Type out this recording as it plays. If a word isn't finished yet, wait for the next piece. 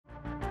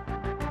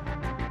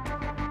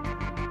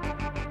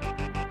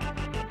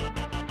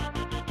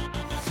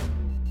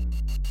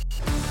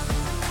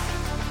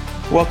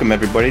Welcome,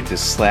 everybody, to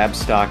Slab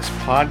Stocks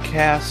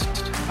Podcast.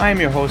 I am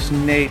your host,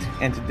 Nate,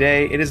 and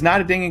today it is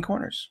not a Dinging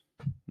Corners.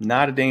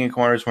 Not a Dinging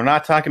Corners. We're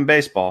not talking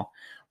baseball.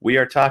 We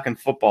are talking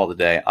football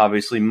today.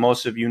 Obviously,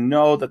 most of you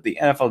know that the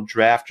NFL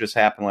draft just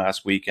happened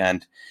last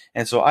weekend,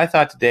 and so I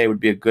thought today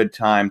would be a good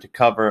time to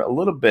cover a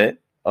little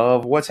bit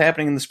of what's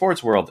happening in the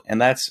sports world,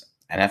 and that's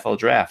NFL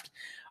draft,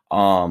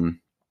 along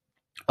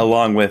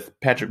with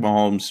Patrick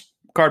Mahomes'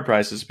 card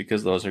prices,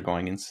 because those are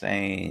going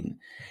insane.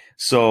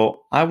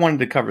 So I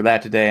wanted to cover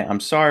that today. I'm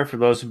sorry for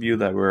those of you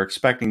that were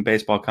expecting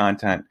baseball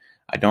content.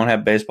 I don't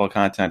have baseball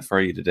content for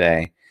you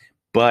today,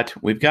 but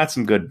we've got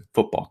some good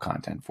football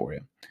content for you.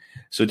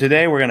 So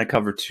today we're going to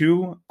cover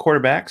two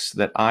quarterbacks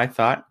that I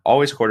thought,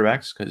 always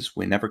quarterbacks, because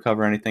we never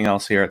cover anything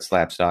else here at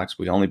Slab Stocks.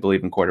 We only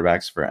believe in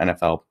quarterbacks for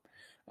NFL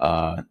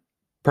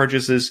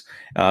purchases.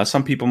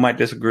 Some people might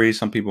disagree,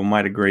 some people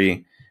might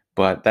agree,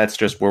 but that's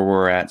just where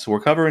we're at. So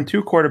we're covering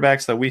two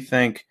quarterbacks that we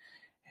think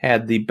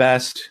had the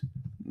best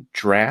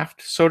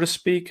draft, so to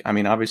speak. I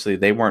mean, obviously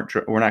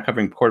we're not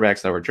covering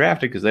quarterbacks that were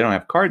drafted because they don't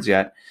have cards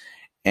yet,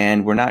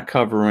 and we're not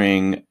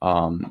covering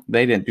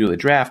they didn't do the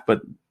draft,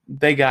 but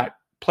they got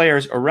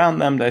players around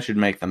them that should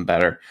make them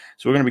better.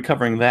 So we're going to be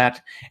covering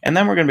that, and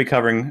then we're going to be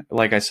covering,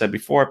 like I said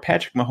before,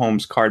 Patrick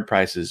Mahomes' card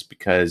prices,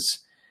 because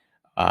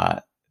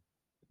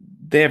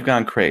they have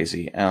gone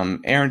crazy.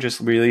 Aaron just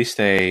released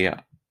a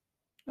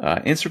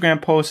Instagram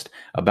post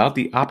about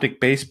the Optic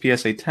Base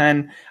PSA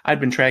 10. I'd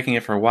been tracking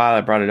it for a while.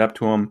 I brought it up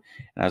to him,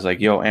 and I was like,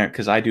 yo, Aaron,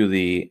 because I do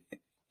the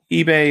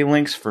eBay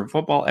links for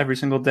football every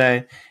single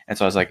day. And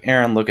so I was like,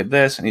 Aaron, look at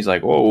this. And he's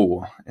like,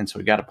 whoa. And so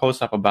we got a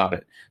post up about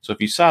it. So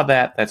if you saw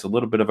that, that's a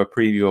little bit of a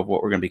preview of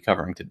what we're going to be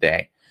covering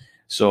today.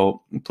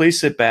 So please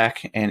sit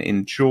back and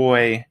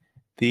enjoy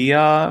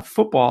the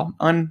football,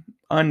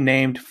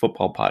 unnamed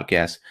football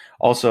podcast.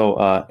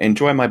 Also,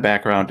 enjoy my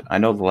background. I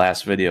know the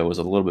last video was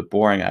a little bit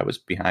boring. I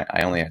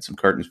only had some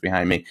curtains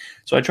behind me.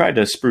 So I tried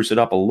to spruce it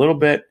up a little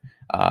bit.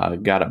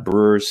 Got a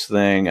Brewers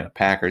thing and a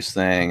Packers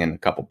thing and a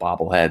couple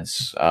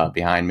bobbleheads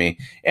behind me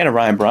and a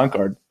Ryan Braun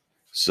card.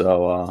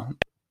 So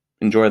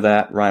enjoy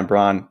that. Ryan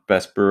Braun,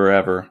 best Brewer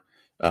ever,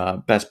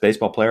 best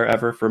baseball player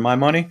ever for my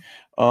money.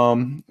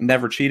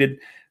 Never cheated.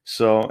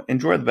 So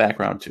enjoy the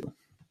background too.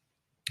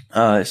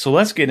 So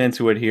let's get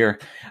into it here.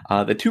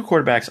 The two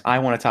quarterbacks I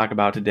want to talk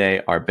about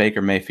today are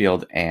Baker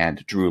Mayfield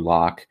and Drew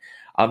Lock.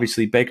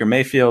 Obviously, Baker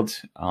Mayfield,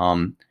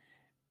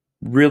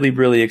 really,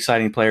 really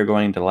exciting player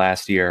going into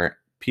last year.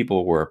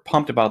 People were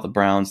pumped about the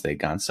Browns. They'd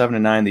gone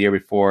 7-9 the year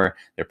before.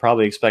 They're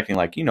probably expecting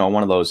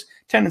one of those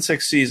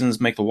 10-6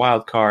 seasons, make the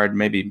wild card,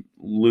 maybe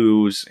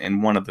lose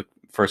in one of the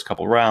first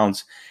couple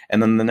rounds,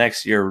 and then the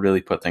next year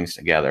really put things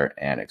together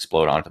and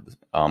explode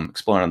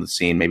on the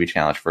scene, maybe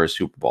challenge for a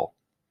Super Bowl.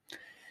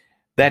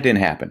 That didn't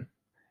happen.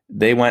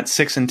 They went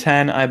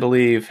 6-10, I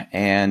believe,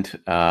 and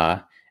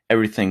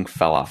everything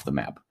fell off the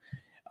map.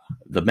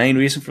 The main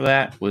reason for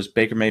that was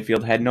Baker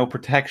Mayfield had no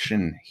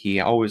protection. He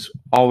always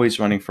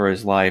running for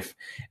his life.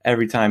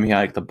 Every time he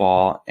hiked the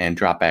ball and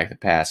dropped back the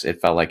pass,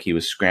 it felt like he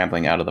was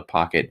scrambling out of the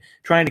pocket,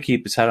 trying to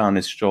keep his head on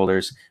his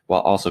shoulders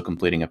while also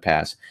completing a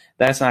pass.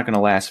 That's not going to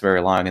last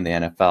very long in the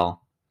NFL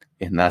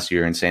unless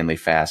you're insanely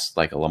fast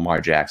like a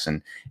Lamar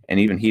Jackson, and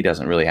even he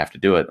doesn't really have to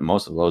do it.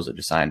 Most of those are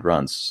designed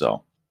runs.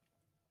 So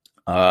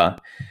on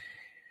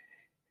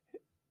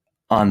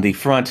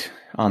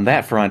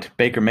that front,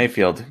 Baker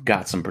Mayfield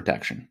got some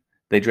protection.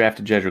 They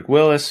drafted Jedrick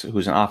Willis,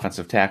 who's an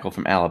offensive tackle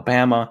from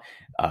Alabama,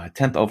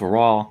 10th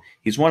overall.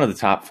 He's one of the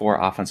top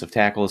 4 offensive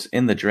tackles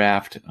in the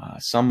draft.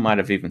 Some might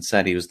have even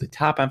said he was the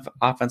top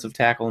offensive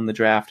tackle in the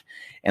draft,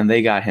 and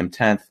they got him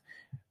 10th.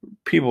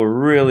 People are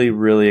really,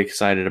 really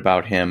excited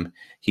about him.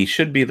 He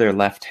should be their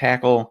left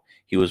tackle.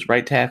 He was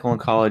right tackle in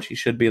college. He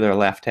should be their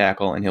left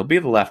tackle, and he'll be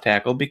the left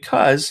tackle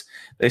because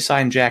they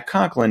signed Jack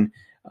Conklin,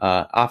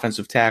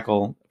 offensive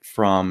tackle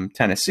from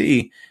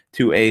Tennessee,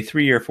 to a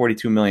 3-year,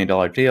 $42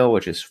 million deal,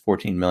 which is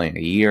 $14 million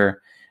a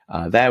year.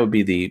 That would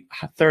be the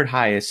third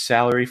highest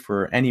salary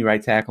for any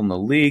right tackle in the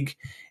league,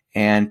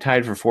 and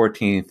tied for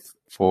 14th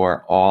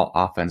for all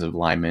offensive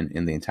linemen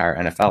in the entire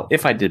NFL,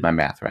 if I did my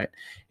math right.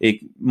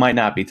 It might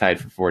not be tied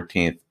for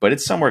 14th, but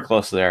it's somewhere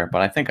close to there,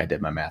 but I think I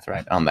did my math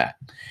right on that.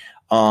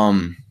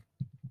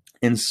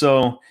 And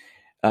so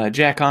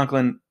Jack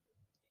Conklin,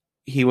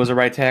 he was a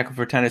right tackle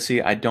for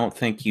Tennessee. I don't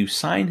think you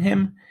sign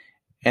him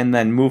and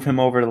then move him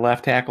over to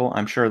left tackle.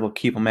 I'm sure they'll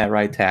keep him at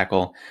right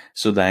tackle.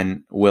 So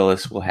then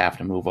Willis will have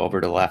to move over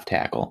to left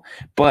tackle.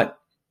 But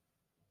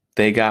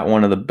they got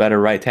one of the better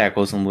right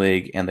tackles in the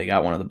league, and they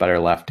got one of the better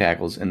left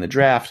tackles in the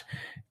draft,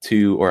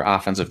 or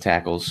offensive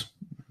tackles,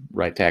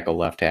 right tackle,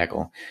 left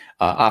tackle,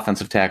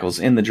 offensive tackles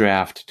in the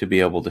draft to be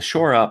able to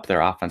shore up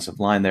their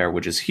offensive line there,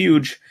 which is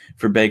huge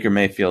for Baker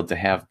Mayfield to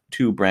have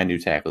 2 brand new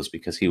tackles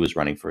because he was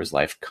running for his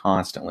life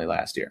constantly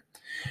last year.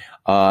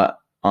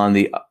 On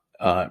the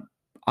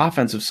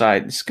offensive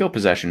side, skill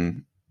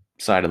possession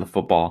side of the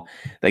football,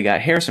 they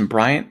got Harrison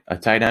Bryant, a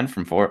tight end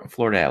from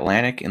Florida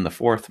Atlantic, in the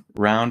 4th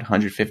round,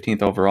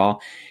 115th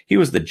overall. He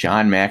was the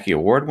John Mackey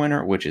Award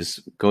winner, which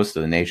goes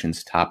to the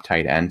nation's top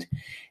tight end,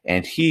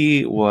 and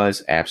he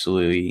was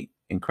absolutely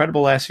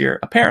incredible last year?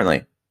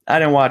 Apparently. I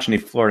didn't watch any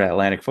Florida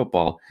Atlantic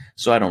football,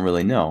 so I don't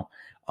really know.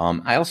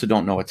 I also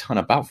don't know a ton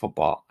about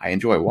football. I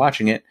enjoy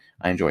watching it.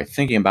 I enjoy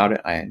thinking about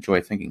it. I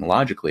enjoy thinking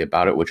logically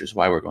about it, which is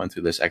why we're going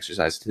through this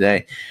exercise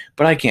today.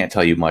 But I can't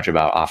tell you much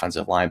about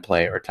offensive line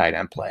play or tight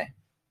end play,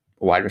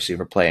 wide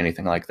receiver play,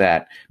 anything like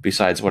that,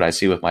 besides what I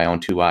see with my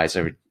own two eyes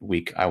every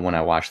week when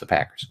I watch the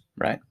Packers,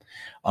 right?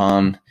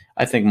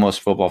 I think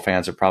most football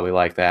fans are probably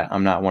like that.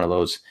 I'm not one of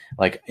those,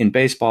 like in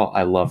baseball,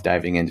 I love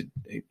diving into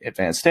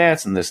advanced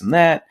stats and this and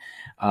that.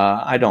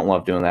 I don't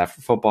love doing that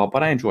for football,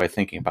 but I enjoy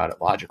thinking about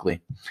it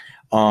logically.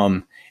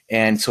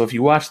 And so if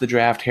you watch the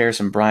draft,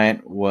 Harrison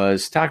Bryant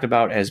was talked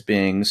about as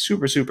being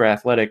super, super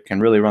athletic,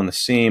 can really run the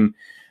seam,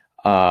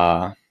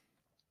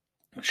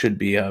 should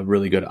be a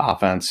really good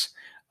offense.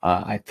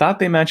 I thought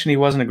they mentioned he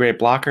wasn't a great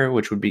blocker,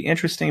 which would be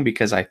interesting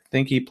because I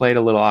think he played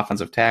a little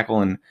offensive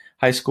tackle in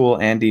high school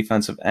and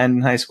defensive end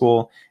in high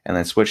school, and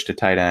then switched to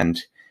tight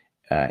end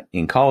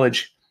in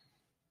college.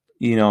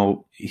 You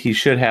know, he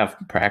should have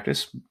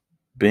practice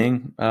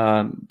being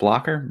a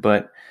blocker,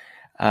 but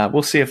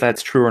we'll see if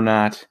that's true or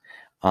not.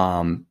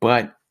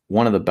 But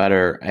one of the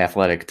better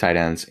athletic tight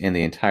ends in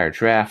the entire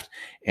draft,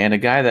 and a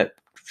guy that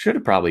should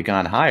have probably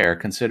gone higher,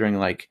 considering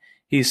like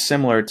he's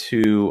similar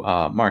to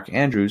Mark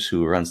Andrews,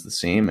 who runs the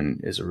seam and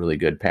is a really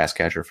good pass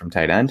catcher from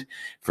tight end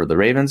for the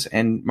Ravens.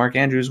 And Mark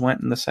Andrews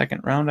went in the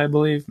second round, I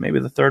believe, maybe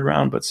the third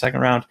round, but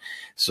second round.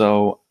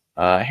 So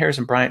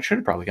Harrison Bryant should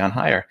have probably gone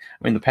higher.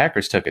 I mean, the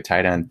Packers took a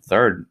tight end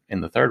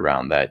in the third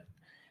round that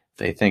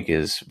they think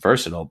is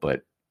versatile,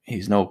 but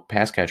he's no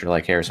pass catcher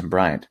like Harrison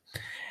Bryant.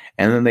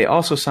 And then they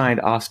also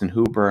signed Austin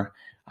Hooper.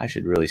 I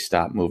should really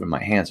stop moving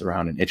my hands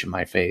around and itching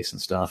my face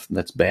and stuff.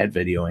 That's bad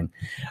videoing.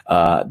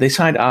 They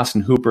signed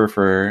Austin Hooper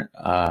for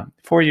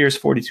 4 years,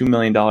 $42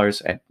 million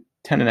at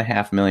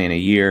 $10.5 million a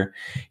year.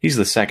 He's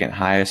the second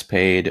highest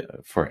paid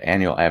for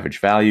annual average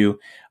value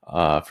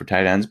for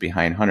tight ends,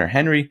 behind Hunter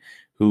Henry,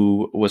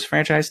 who was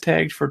franchise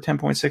tagged for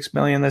 $10.6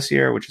 million this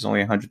year, which is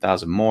only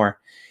 $100,000 more.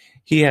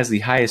 He has the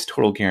highest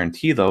total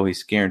guarantee, though.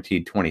 He's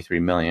guaranteed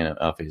 $23 million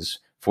of his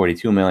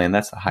 $42 million.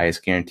 That's the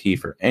highest guarantee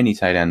for any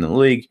tight end in the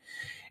league.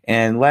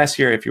 And last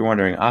year, if you're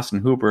wondering, Austin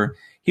Hooper,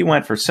 he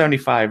went for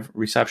 75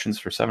 receptions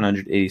for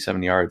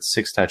 787 yards,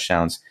 6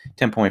 touchdowns,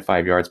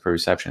 10.5 yards per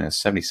reception, and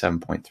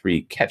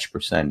 77.3 catch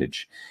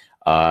percentage.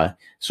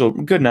 So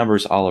good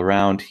numbers all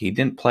around. He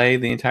didn't play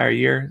the entire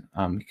year.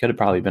 He could have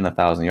probably been a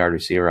 1,000-yard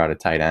receiver out of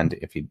tight end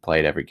if he'd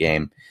played every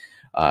game.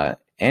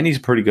 And he's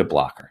a pretty good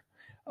blocker,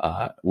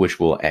 which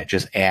will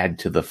just add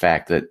to the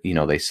fact that, you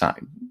know, they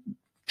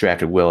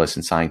drafted Willis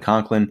and signed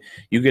Conklin.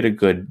 You get a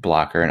good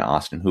blocker in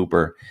Austin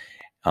Hooper.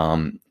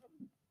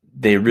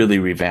 They really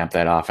revamped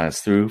that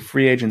offense through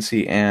free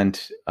agency and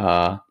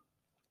the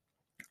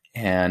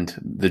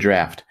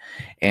draft.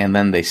 And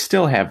then they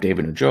still have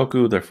David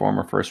Njoku, their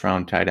former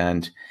first-round tight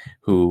end,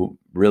 who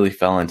really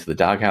fell into the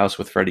doghouse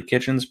with Freddie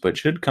Kitchens, but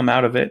should come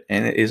out of it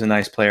and is a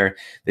nice player.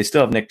 They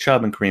still have Nick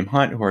Chubb and Kareem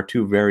Hunt, who are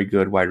two very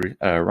good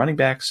running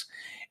backs.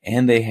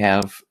 And they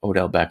have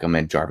Odell Beckham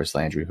and Jarvis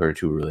Landry, who are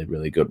two really,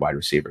 really good wide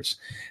receivers.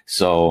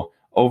 So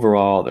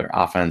overall, their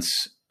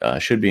offense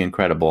should be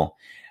incredible.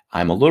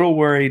 I'm a little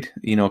worried.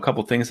 You know, a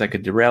couple things that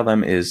could derail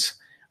them is,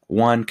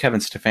 one, Kevin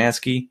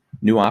Stefanski,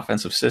 new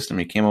offensive system.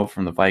 He came over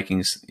from the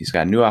Vikings. He's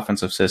got a new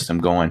offensive system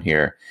going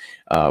here.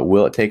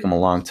 Will it take him a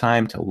long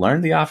time to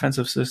learn the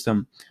offensive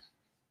system?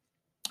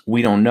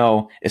 We don't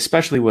know,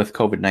 especially with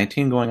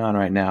COVID-19 going on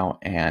right now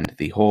and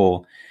the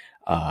whole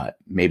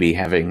maybe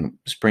having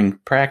spring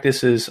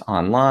practices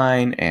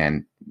online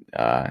and,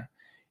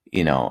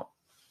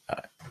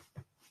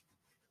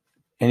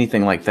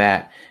 anything like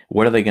that.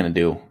 What are they going to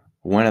do?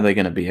 When are they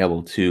going to be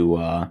able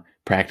to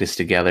practice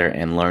together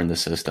and learn the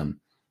system?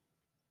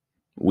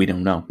 We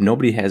don't know.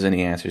 Nobody has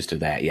any answers to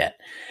that yet.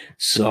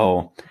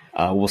 So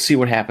we'll see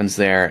what happens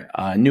there.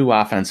 New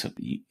offense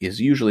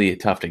is usually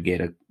tough to get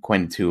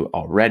acquainted to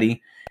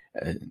already.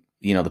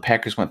 The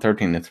Packers went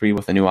 13-3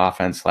 with a new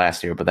offense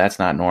last year, but that's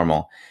not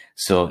normal.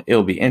 So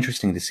it'll be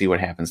interesting to see what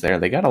happens there.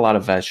 They got a lot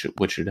of vets,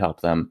 which should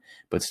help them,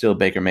 but still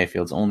Baker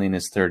Mayfield's only in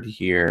his third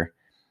year.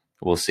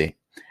 We'll see.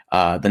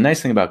 The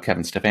nice thing about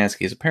Kevin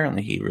Stefanski is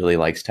apparently he really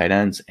likes tight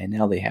ends, and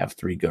now they have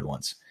 3 good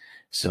ones.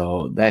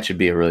 So that should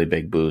be a really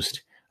big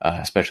boost,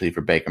 especially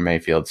for Baker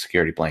Mayfield,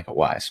 security blanket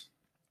wise.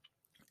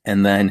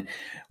 And then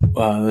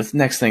the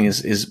next thing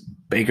is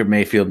Baker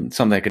Mayfield.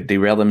 Something that could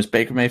derail them is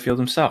Baker Mayfield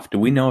himself. Do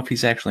we know if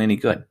he's actually any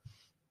good?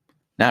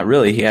 Not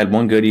really. He had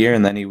one good year,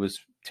 and then he was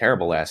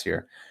terrible last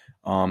year.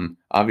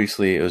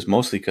 Obviously, it was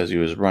mostly because he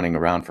was running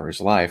around for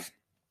his life.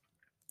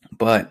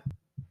 But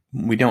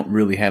we don't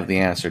really have the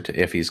answer to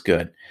if he's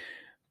good.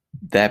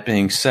 That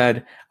being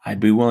said, I'd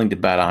be willing to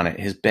bet on it.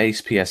 His base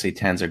PSA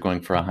 10s are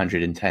going for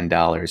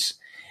 $110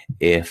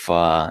 if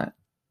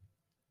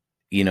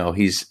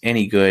he's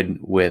any good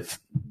with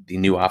the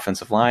new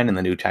offensive line and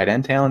the new tight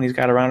end talent he's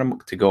got around him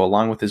to go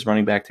along with his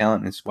running back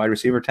talent and his wide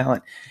receiver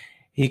talent.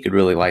 He could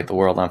really light the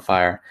world on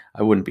fire.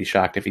 I wouldn't be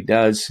shocked if he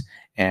does.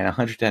 and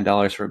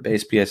 $110 for a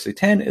base PSA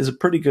 10 is a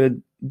pretty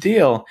good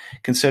deal,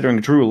 considering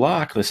Drew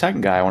Lock, the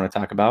second guy I want to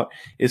talk about,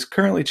 is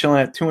currently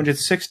chilling at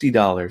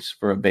 $260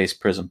 for a base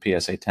Prism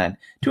PSA 10.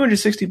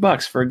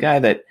 $260 for a guy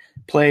that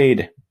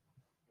played,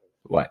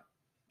 what,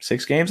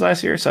 6 games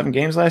last year, 7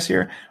 games last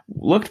year,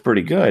 looked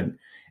pretty good.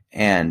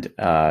 And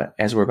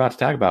as we're about to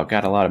talk about,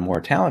 got a lot of more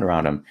talent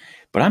around him.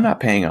 But I'm not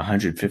paying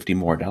 $150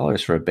 more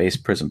for a base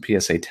Prism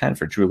PSA 10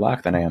 for Drew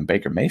Lock than I am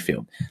Baker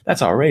Mayfield.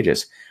 That's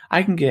outrageous.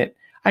 I can get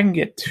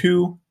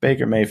 2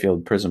 Baker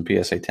Mayfield Prism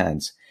PSA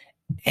 10s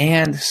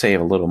and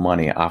save a little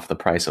money off the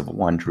price of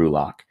 1 Drew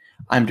Lock.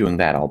 I'm doing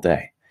that all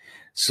day.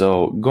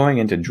 So going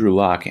into Drew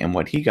Lock and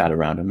what he got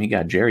around him, he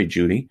got Jerry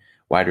Jeudy,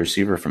 wide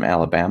receiver from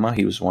Alabama.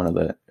 He was one of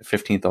the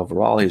 15th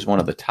overall. He was one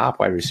of the top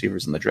wide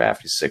receivers in the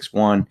draft. He's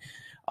 6'1".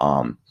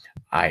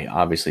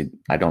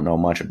 I don't know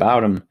much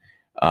about him,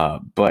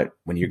 but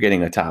when you're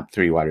getting a top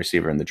 3 wide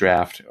receiver in the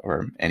draft,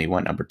 and he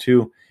went number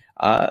 2,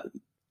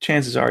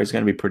 chances are he's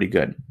going to be pretty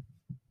good.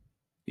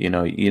 You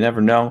know, you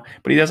never know,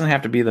 but he doesn't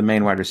have to be the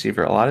main wide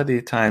receiver. A lot of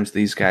the times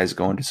these guys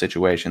go into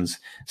situations,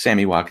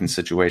 Sammy Watkins'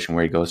 situation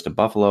where he goes to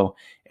Buffalo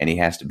and he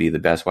has to be the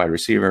best wide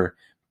receiver,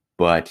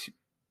 but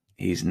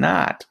he's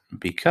not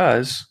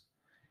because,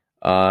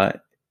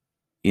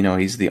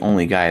 he's the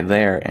only guy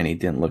there and he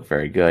didn't look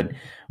very good.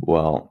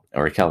 Well,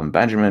 or Kelvin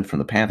Benjamin from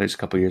the Panthers a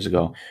couple years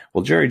ago.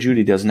 Well, Jerry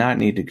Jeudy does not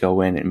need to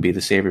go in and be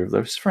the savior of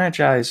this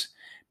franchise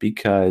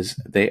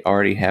because they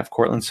already have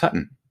Courtland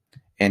Sutton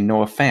and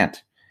Noah Fant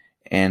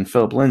and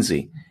Philip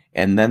Lindsay.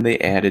 And then they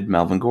added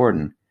Melvin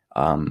Gordon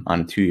on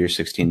a 2-year,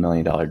 $16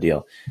 million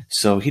deal.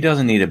 So he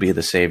doesn't need to be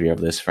the savior of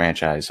this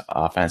franchise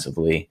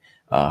offensively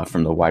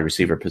from the wide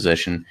receiver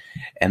position.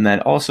 And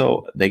then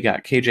also they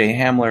got KJ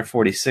Hamler,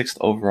 46th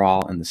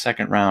overall in the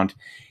second round.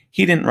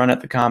 He didn't run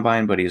at the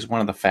combine, but he's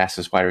one of the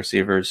fastest wide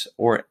receivers,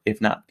 or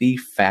if not the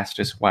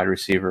fastest wide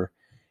receiver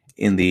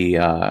in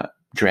the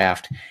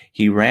draft.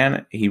 He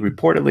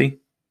reportedly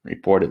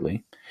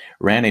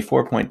ran a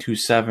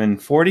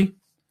 4.27 40,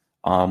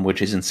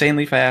 which is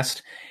insanely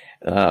fast.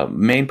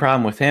 Main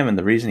problem with him and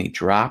the reason he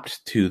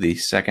dropped to the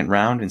second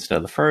round instead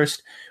of the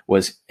first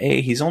was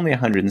he's only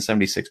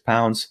 176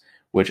 pounds,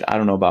 which I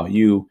don't know about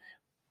you,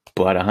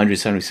 but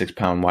 176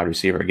 pound wide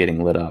receiver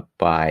getting lit up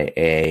by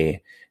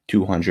a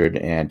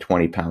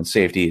 220 pound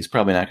safety is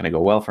probably not going to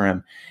go well for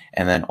him.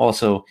 And then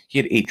also he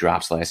had 8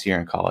 drops last year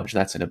in college.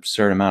 That's an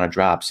absurd amount of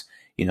drops.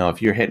 You know,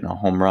 if you're hitting a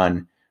home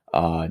run,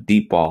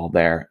 deep ball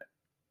there,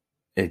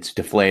 it's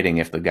deflating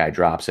if the guy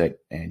drops it,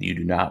 and you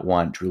do not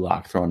want Drew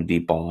Lock throwing a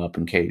deep ball up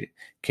and KJ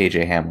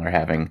Hamler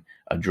having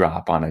a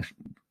drop on a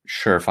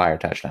surefire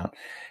touchdown.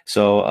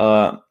 So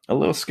a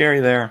little scary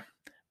there,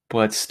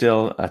 but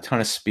still a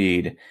ton of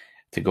speed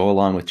to go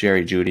along with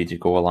Jerry Jeudy, to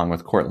go along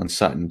with Courtland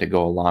Sutton, to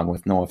go along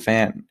with Noah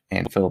Fant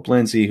and Philip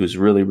Lindsay, who's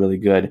really, really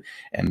good,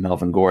 and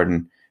Melvin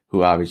Gordon,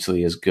 who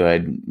obviously is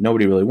good.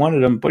 Nobody really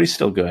wanted him, but he's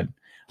still good.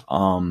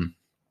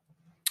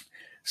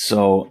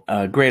 So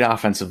great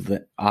offense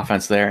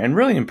there, and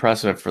really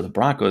impressive for the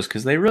Broncos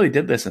because they really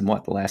did this in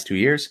the last 2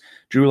 years.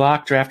 Drew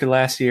Lock drafted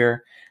last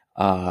year.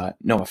 Noah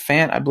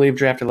Fant, I believe,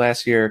 drafted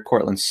last year.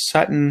 Courtland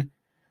Sutton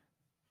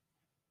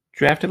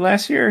drafted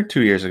last year,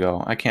 2 years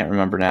ago. I can't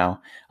remember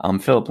now.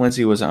 Philip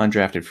Lindsay was an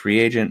undrafted free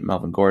agent.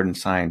 Melvin Gordon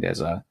signed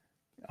as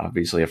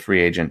obviously a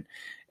free agent.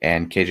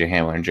 And KJ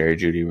Hamler and Jerry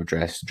Jeudy were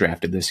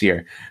drafted this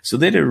year. So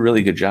they did a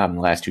really good job in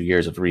the last 2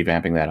 years of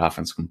revamping that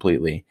offense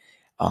completely.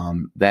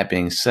 That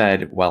being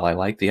said, while I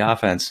like the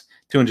offense,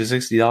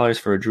 $260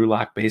 for a Drew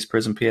Lock base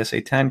Prism PSA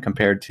 10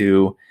 compared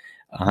to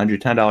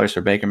 $110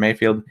 for Baker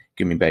Mayfield,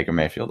 give me Baker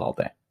Mayfield all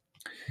day.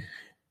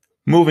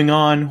 Moving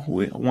on,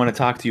 we want to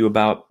talk to you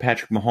about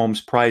Patrick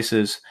Mahomes'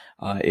 prices.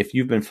 If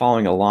you've been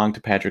following along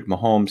to Patrick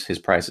Mahomes, his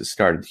prices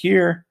started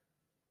here,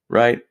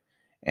 right?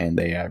 And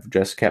they have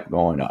just kept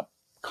going up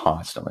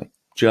constantly.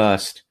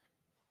 It's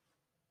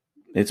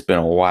been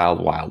a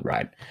wild, wild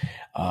ride.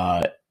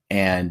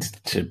 And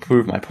to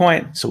prove my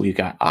point, so we've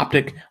got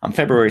Optic on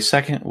February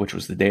 2nd, which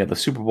was the day of the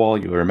Super Bowl.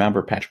 You'll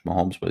remember Patrick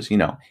Mahomes was,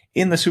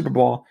 in the Super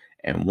Bowl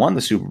and won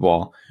the Super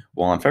Bowl.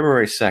 Well, on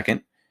February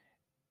 2nd,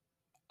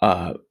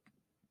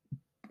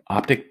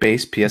 Optic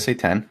base PSA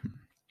 10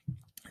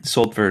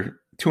 sold for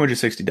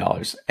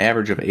 $260,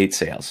 average of 8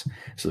 sales.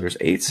 So there's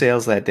 8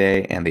 sales that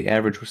day, and the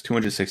average was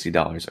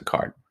 $260 a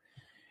card.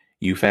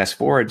 You fast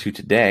forward to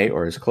today,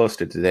 or as close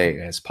to today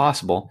as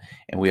possible,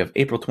 and we have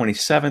April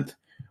 27th,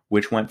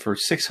 which went for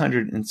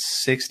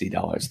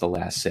 $660 the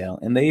last sale,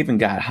 and they even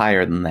got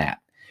higher than that.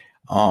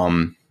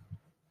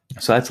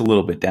 So that's a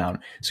little bit down.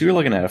 So you're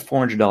looking at a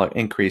 $400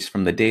 increase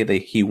from the day that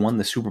he won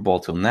the Super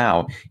Bowl till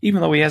now, even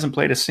though he hasn't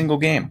played a single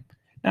game.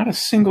 Not a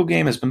single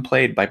game has been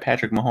played by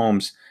Patrick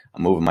Mahomes.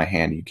 I'm moving my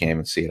hand. You can't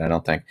even see it, I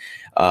don't think.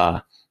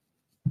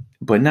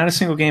 But not a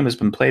single game has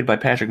been played by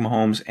Patrick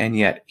Mahomes, and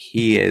yet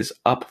he is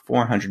up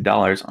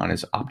 $400 on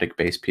his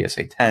Optic-based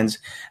PSA 10s.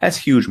 That's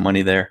huge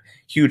money there.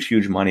 Huge,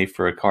 huge money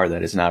for a card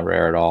that is not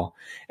rare at all.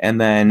 And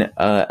then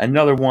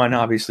another one,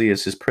 obviously,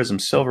 is his Prism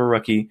Silver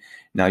rookie.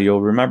 Now,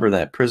 you'll remember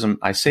that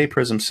I say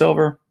Prism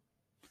Silver,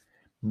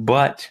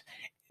 but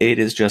It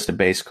is just a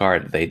base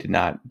card. They did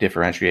not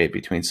differentiate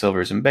between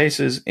silvers and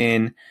bases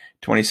in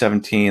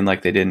 2017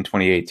 like they did in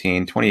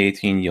 2018.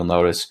 2018, you'll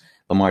notice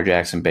Lamar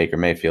Jackson, Baker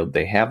Mayfield,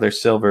 they have their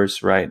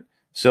silvers, right?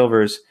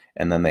 Silvers,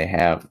 and then they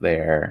have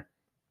their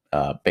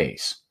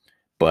base.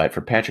 But for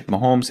Patrick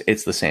Mahomes,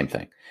 it's the same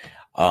thing.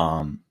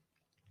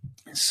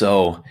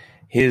 So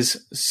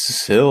his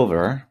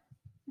silver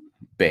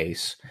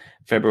base,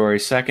 February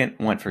 2nd,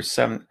 went for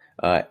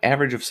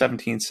average of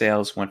 17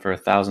 sales, went for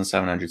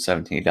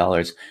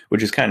 $1,717,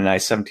 which is kind of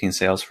nice. 17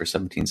 sales for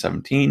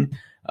 1717.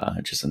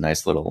 Just a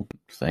nice little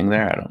thing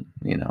there. I don't,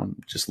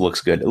 just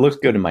looks good. It looks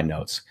good in my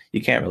notes.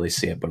 You can't really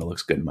see it, but it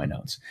looks good in my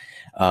notes.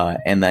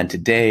 And then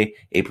today,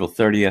 April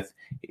 30th,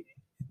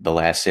 the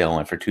last sale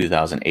went for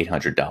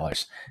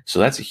 $2,800. So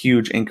that's a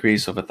huge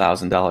increase of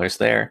 $1,000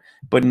 there,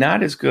 but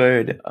not as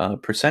good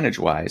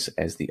percentage-wise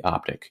as the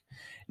Optic.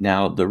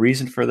 Now, the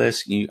reason for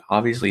this, he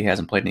obviously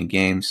hasn't played any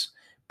games,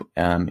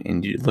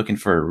 and you're looking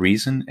for a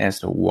reason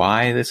as to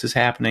why this is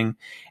happening.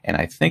 And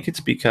I think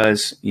it's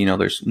because,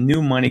 there's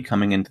new money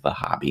coming into the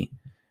hobby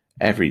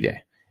every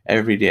day.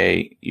 Every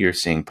day you're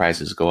seeing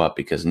prices go up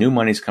because new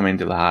money's coming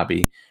into the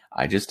hobby.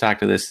 I just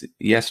talked to this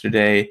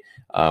yesterday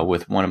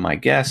with one of my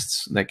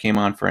guests that came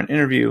on for an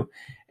interview,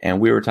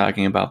 and we were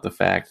talking about the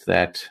fact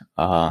that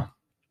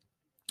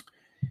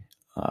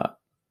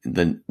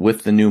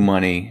with the new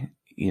money,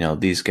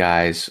 these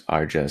guys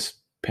are just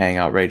paying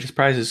outrageous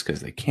prices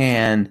because they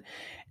can,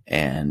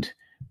 and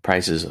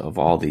prices of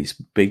all these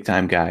big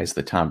time guys,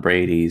 the Tom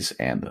Brady's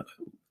and the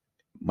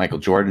Michael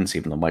Jordans,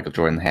 even though Michael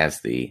Jordan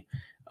has the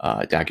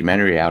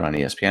documentary out on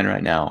ESPN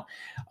right now,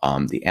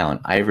 the Allen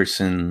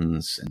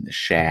Iversons and the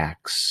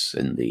Shaqs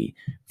and the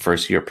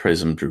first year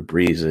Prism Drew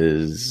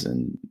Breeses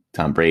and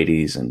Tom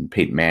Brady's and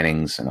Peyton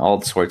Manning's and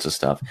all sorts of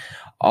stuff.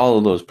 All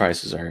of those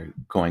prices are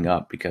going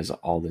up because of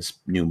all this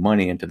new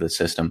money into the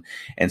system.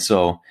 And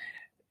so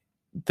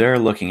they're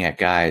looking at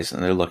guys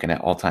and they're looking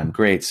at all-time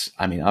greats.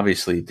 I mean,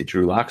 obviously the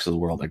Drew Locks of the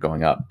world are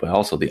going up, but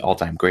also the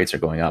all-time greats are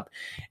going up.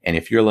 And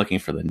if you're looking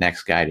for the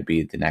next guy to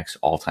be the next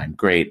all-time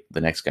great,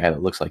 the next guy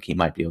that looks like he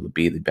might be able to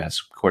be the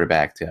best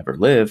quarterback to ever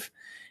live,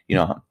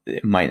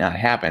 it might not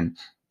happen.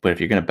 But if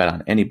you're going to bet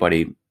on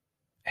anybody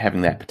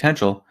having that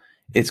potential,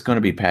 it's going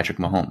to be Patrick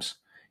Mahomes.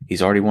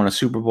 He's already won a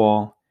Super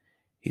Bowl.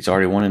 He's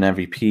already won an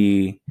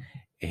MVP.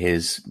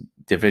 His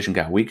conference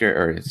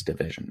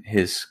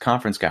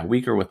got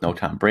weaker with no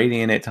Tom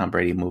Brady in it. Tom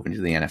Brady moving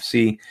to the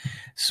NFC.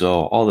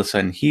 So all of a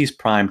sudden he's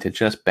primed to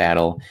just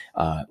battle.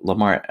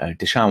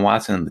 Deshaun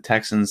Watson and the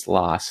Texans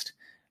lost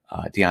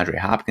DeAndre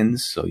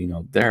Hopkins. So,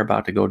 they're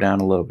about to go down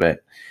a little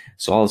bit.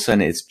 So all of a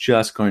sudden it's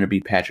just going to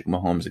be Patrick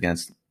Mahomes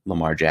against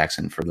Lamar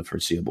Jackson for the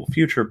foreseeable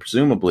future,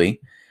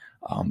 presumably,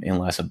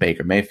 unless a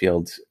Baker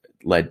Mayfield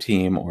led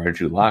team or a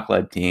Drew Lock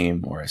led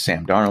team or a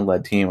Sam Darnold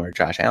led team or a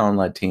Josh Allen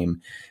led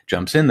team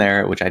jumps in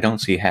there, which I don't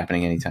see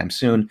happening anytime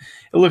soon.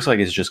 It looks like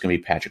it's just going to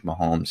be Patrick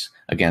Mahomes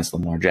against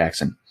Lamar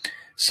Jackson.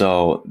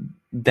 So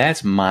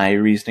that's my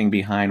reasoning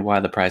behind why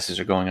the prices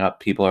are going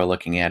up. People are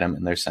looking at him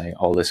and they're saying,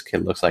 oh, this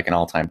kid looks like an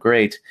all-time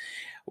great.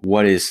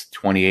 What is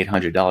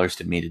 $2,800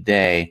 to me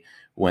today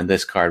when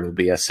this card will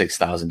be a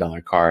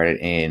 $6,000 card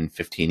in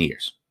 15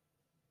 years,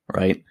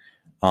 right?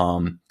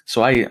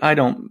 So I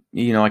don't,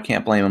 I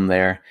can't blame them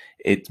there.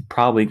 It's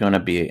probably going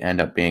to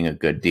end up being a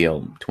good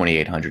deal,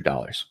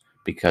 $2,800,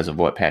 because of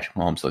what Patrick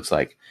Mahomes looks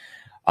like.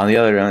 On the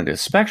other end of the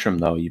spectrum,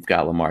 though, you've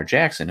got Lamar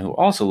Jackson, who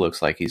also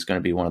looks like he's going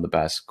to be one of the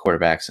best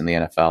quarterbacks in the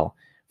NFL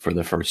for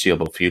the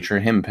foreseeable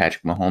future. Him and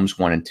Patrick Mahomes,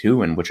 1 and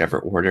 2, in whichever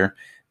order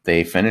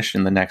they finish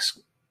in the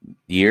next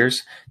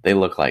years, they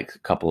look like a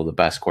couple of the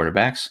best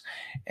quarterbacks,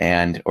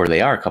 or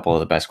they are a couple of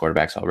the best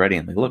quarterbacks already,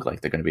 and they look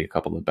like they're going to be a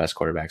couple of the best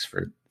quarterbacks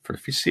for the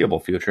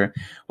foreseeable future.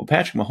 Well,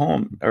 Patrick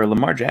Mahomes or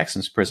Lamar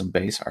Jackson's Prism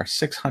base are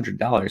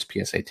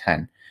 $600 PSA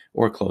 10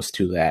 or close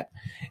to that,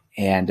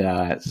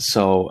 and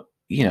so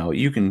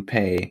you can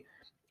pay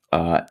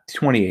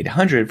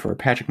 $2,800 for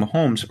Patrick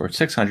Mahomes or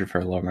 $600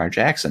 for Lamar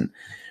Jackson.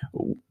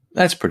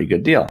 That's a pretty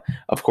good deal.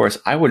 Of course,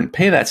 I wouldn't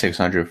pay that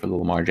 $600 for the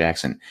Lamar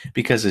Jackson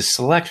because his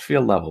select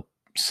field level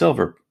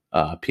silver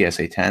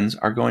PSA 10s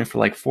are going for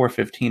like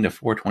 $415 to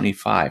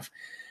 $425.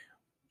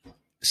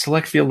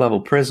 Select field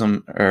level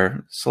Prism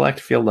or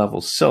select field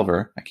level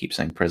silver, I keep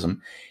saying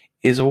Prism,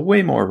 is a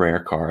way more rare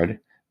card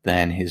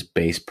than his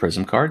base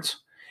Prism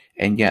cards,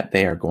 and yet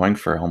they are going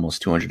for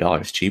almost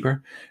 $200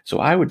 cheaper. So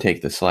I would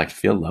take the select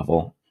field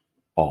level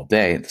all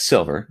day, the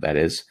silver that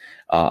is,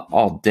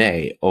 all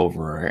day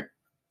over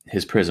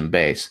his Prism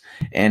base,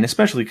 and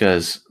especially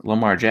because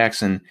Lamar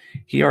Jackson,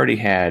 he already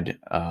had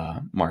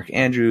Mark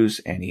Andrews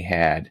and he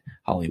had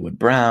Hollywood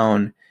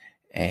Brown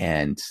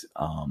and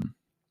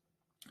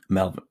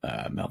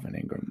Melvin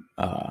Ingram,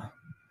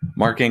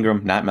 Mark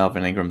Ingram, not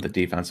Melvin Ingram, the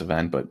defensive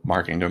end, but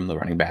Mark Ingram, the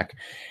running back.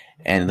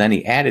 And then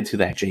he added to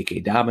that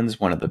J.K. Dobbins,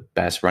 one of the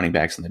best running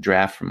backs in the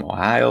draft from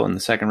Ohio in the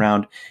second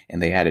round,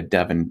 and they added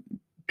Devin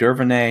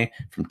Duvernay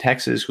from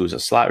Texas, who's a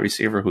slot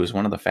receiver, who's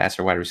one of the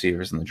faster wide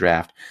receivers in the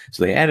draft.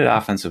 So they added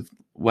offensive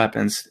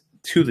weapons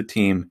to the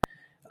team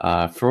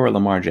for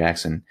Lamar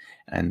Jackson.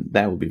 and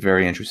that will be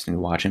very interesting to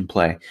watch him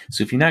play.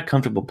 So if you're not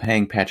comfortable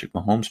paying Patrick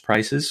Mahomes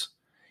prices,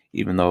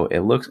 even though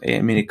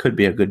it could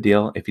be a good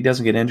deal. If he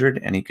doesn't get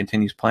injured and he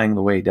continues playing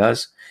the way he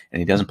does,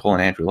 and he doesn't pull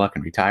an Andrew Luck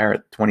and retire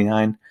at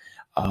 29,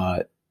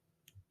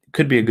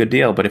 could be a good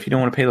deal. But if you don't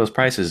want to pay those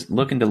prices,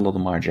 look into the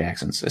Lamar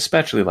Jacksons,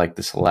 especially like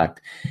the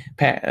Select.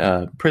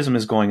 Prism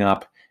is going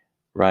up,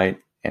 right?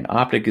 And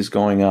Optic is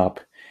going up,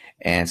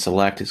 and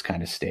Select has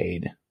kind of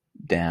stayed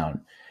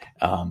down.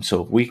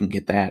 So if we can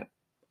get that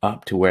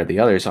up to where the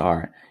others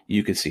are,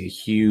 you could see a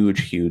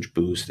huge, huge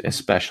boost,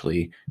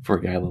 especially for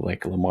a guy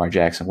like Lamar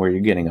Jackson, where you're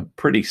getting a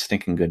pretty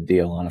stinking good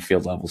deal on a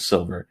field level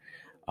silver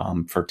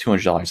for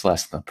 $200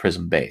 less than the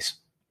Prism base.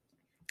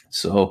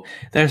 So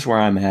that's where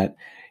I'm at.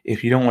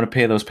 If you don't want to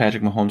pay those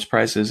Patrick Mahomes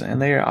prices,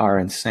 and they are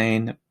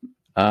insane,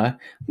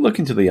 look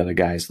into the other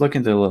guys. Look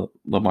into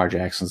Lamar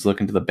Jacksons. Look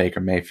into the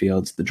Baker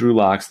Mayfields, the Drew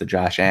Locks, the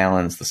Josh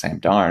Allens, the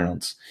Sam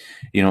Darnolds,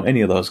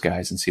 any of those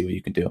guys, and see what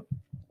you can do.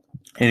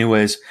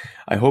 Anyways,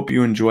 I hope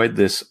you enjoyed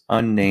this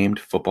unnamed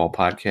football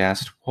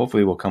podcast.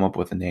 Hopefully we'll come up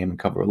with a name and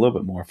cover a little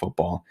bit more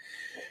football.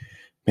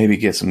 Maybe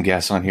get some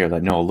guests on here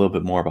that know a little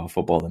bit more about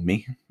football than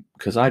me,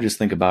 because I just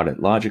think about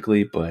it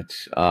logically, but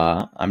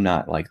I'm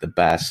not like the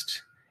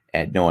best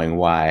at knowing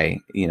why,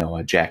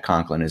 a Jack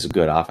Conklin is a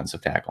good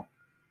offensive tackle.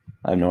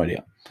 I have no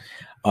idea.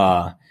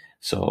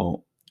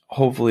 So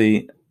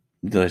hopefully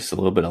just a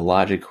little bit of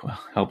logic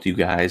helped you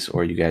guys,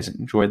 or you guys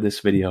enjoyed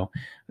this video.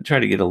 I'll try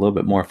to get a little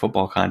bit more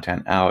football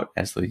content out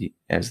as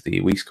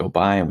the weeks go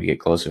by and we get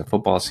closer to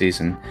football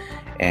season,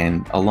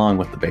 and along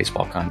with the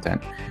baseball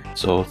content.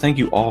 So thank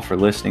you all for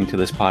listening to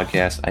this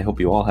podcast. I hope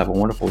you all have a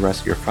wonderful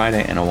rest of your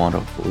Friday and a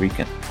wonderful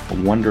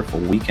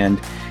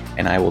weekend,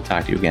 and I will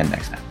talk to you again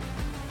next time.